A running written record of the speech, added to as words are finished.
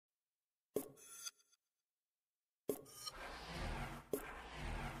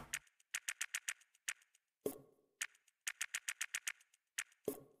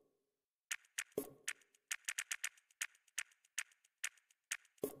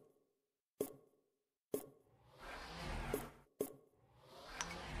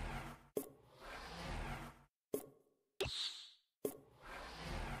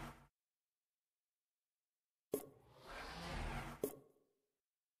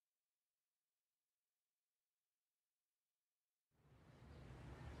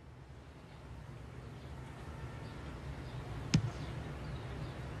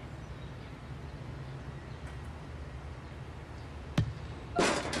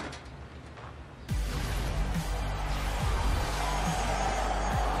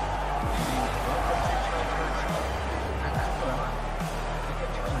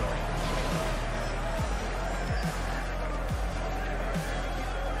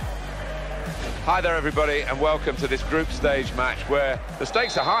Hi there, everybody, and welcome to this group stage match where the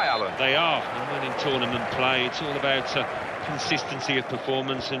stakes are high, Alan. They are. And when in tournament play, it's all about consistency of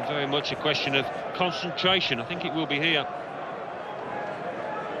performance and very much a question of concentration. I think it will be here.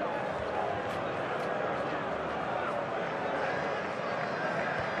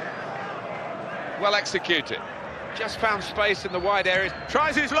 Well executed. Just found space in the wide areas.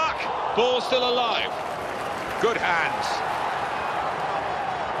 Tries his luck. Ball still alive. Good hands.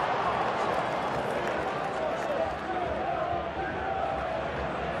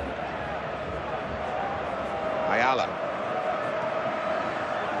 Ayala.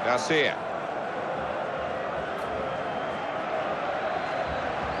 Garcia.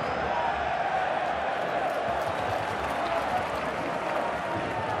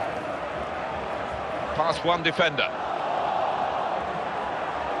 Past one defender.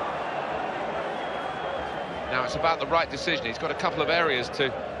 Now it's about the right decision. He's got a couple of areas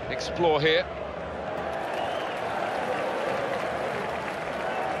to explore here.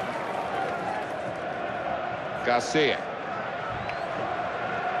 Garcia.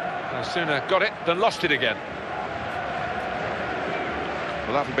 No sooner got it than lost it again.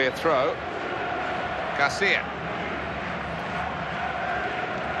 Well, that'll be a throw. Garcia.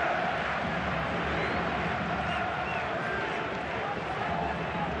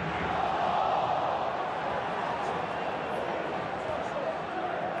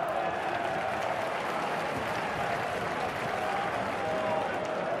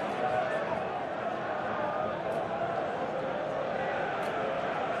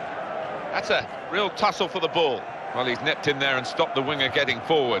 That's a real tussle for the ball. Well, he's nipped in there and stopped the winger getting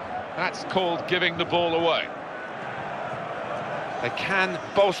forward. That's called giving the ball away. They can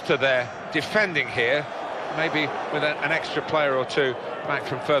bolster their defending here, maybe with an extra player or two back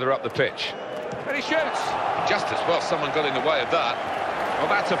from further up the pitch. And he shoots. Just as well someone got in the way of that. Well,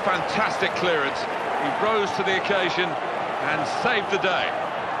 that's a fantastic clearance. He rose to the occasion and saved the day.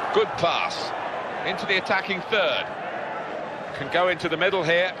 Good pass into the attacking third. Can go into the middle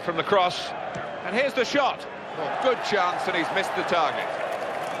here from the cross, and here's the shot. Well, good chance, and he's missed the target.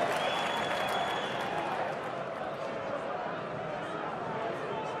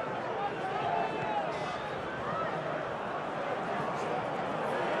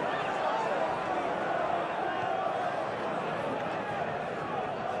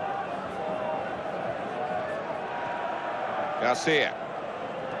 Garcia.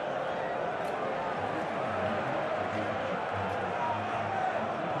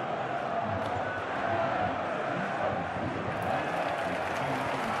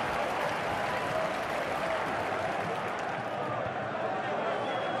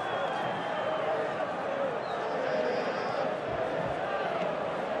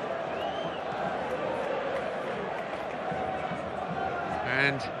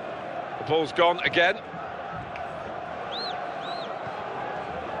 And the ball's gone again.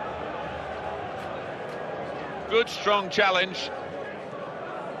 Good, strong challenge.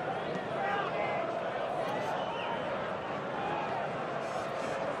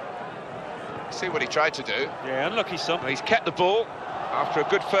 See what he tried to do. Yeah, unlucky son. Well, he's kept the ball after a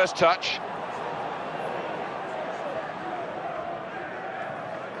good first touch.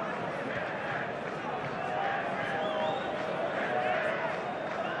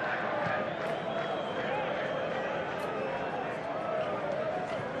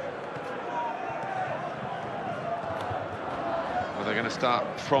 They're going to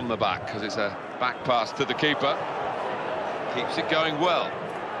start from the back because it's a back pass to the keeper. Keeps it going well.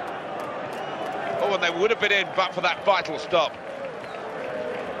 Oh, and they would have been in but for that vital stop.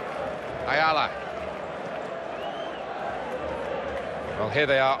 Ayala. Well, here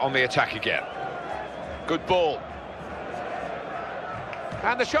they are on the attack again. Good ball.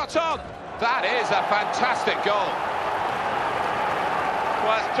 And the shot's on. That is a fantastic goal.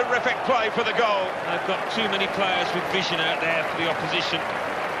 Well, that's terrific play for the goal. They've got too many players with vision out there for the opposition.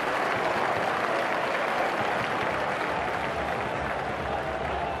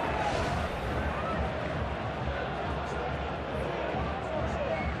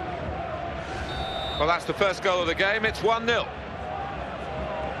 Well, that's the first goal of the game. It's 1-0.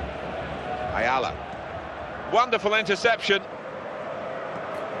 Ayala. Wonderful interception.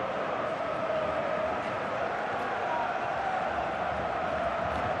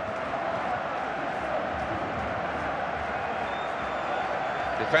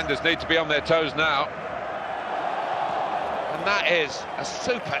 Defenders need to be on their toes now. And that is a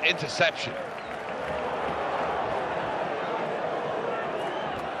super interception.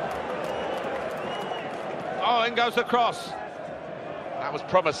 Oh, in goes the cross. That was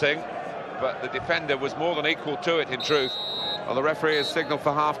promising, but the defender was more than equal to it, in truth. Well, the referee has signalled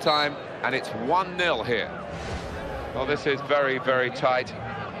for half-time, and it's 1-0 here. Well, this is very, very tight,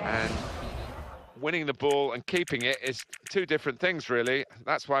 and winning the ball and keeping it is two different things, really.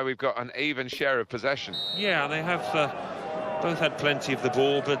 That's why we've got an even share of possession. Yeah, they have both had plenty of the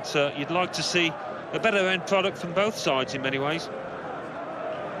ball, but you'd like to see a better end product from both sides in many ways.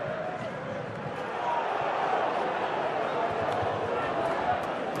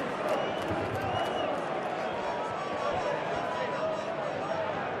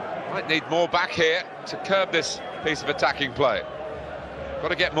 Might need more back here to curb this piece of attacking play. Got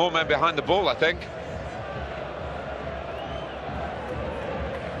to get more men behind the ball, I think.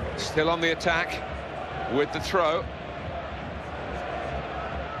 Still on the attack with the throw.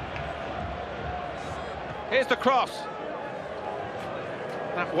 Here's the cross.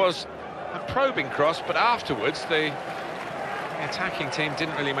 That was a probing cross, but afterwards the attacking team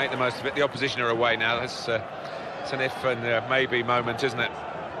didn't really make the most of it. The opposition are away now. It's an if and maybe moment, isn't it?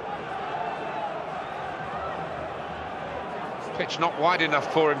 Pitch not wide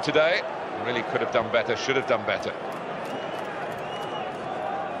enough for him today. Really could have done better, should have done better.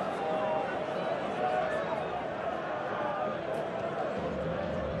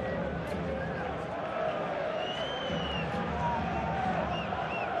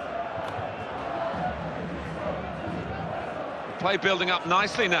 Play building up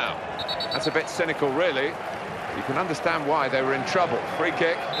nicely now. That's a bit cynical, really. You can understand why they were in trouble. Free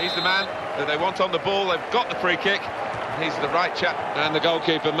kick. He's the man that they want on the ball. They've got the free kick. He's the right chap. And the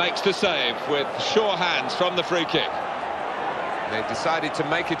goalkeeper makes the save with sure hands from the free kick. They decided to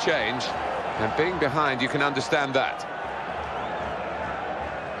make a change, and being behind, you can understand that.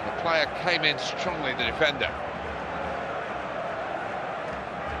 The player came in strongly, the defender.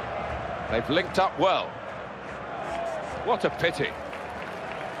 They've linked up well. What a pity.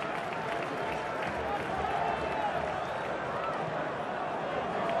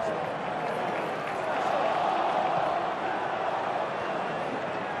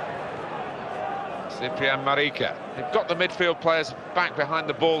 Cyprian Marica. They've got the midfield players back behind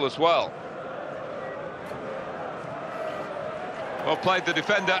the ball as well. Well played, the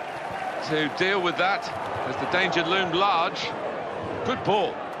defender, to deal with that as the danger loomed large. Good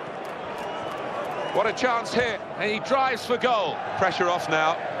ball. What a chance here, and he drives for goal. Pressure off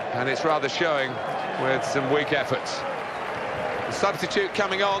now, and it's rather showing with some weak efforts. The substitute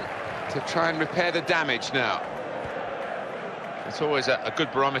coming on to try and repair the damage now. It's always a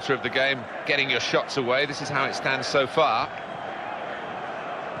good barometer of the game, getting your shots away. This is how it stands so far.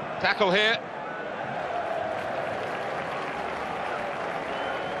 Tackle here.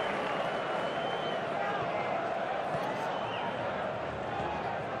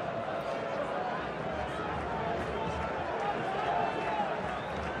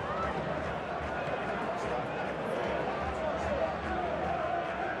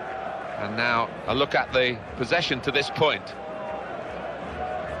 And now a look at the possession to this point.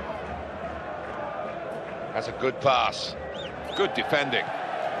 That's a good pass. Good defending.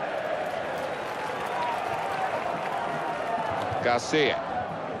 Garcia.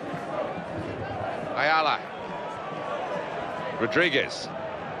 Ayala. Rodriguez.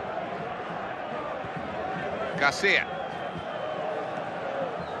 Garcia.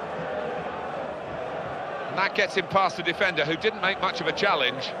 And that gets him past the defender, who didn't make much of a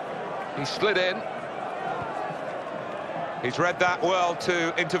challenge. He slid in. He's read that well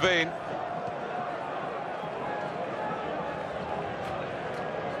to intervene.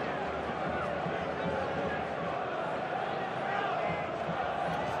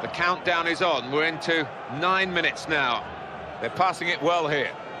 The countdown is on. We're into 9 minutes now. They're passing it well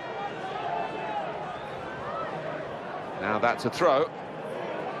here. Now that's a throw.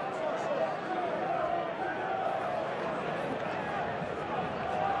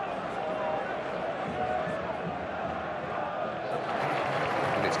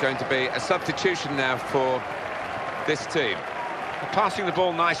 Going to be a substitution now for this team. They're passing the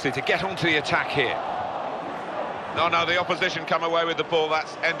ball nicely to get onto the attack here. No, the opposition come away with the ball.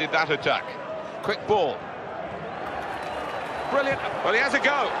 That's ended that attack. Quick ball. Brilliant. Well, he has a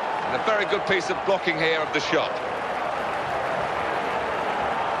go. And a very good piece of blocking here of the shot.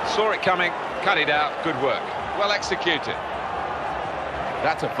 Saw it coming, cut it out. Good work. Well executed.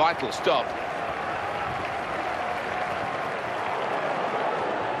 That's a vital stop.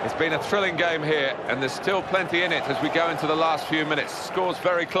 It's been a thrilling game here, and there's still plenty in it as we go into the last few minutes. Score's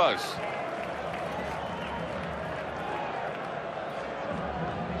very close.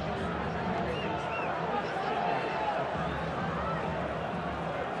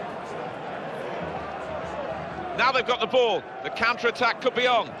 Now they've got the ball. The counter-attack could be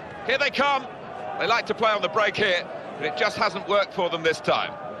on. Here they come. They like to play on the break here. but it just hasn't worked for them this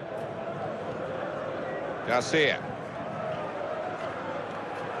time. Garcia.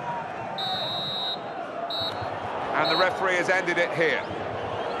 And the referee has ended it here.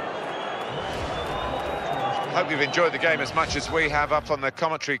 Hope you've enjoyed the game as much as we have up on the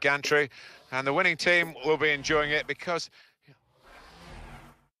commentary gantry, and the winning team will be enjoying it because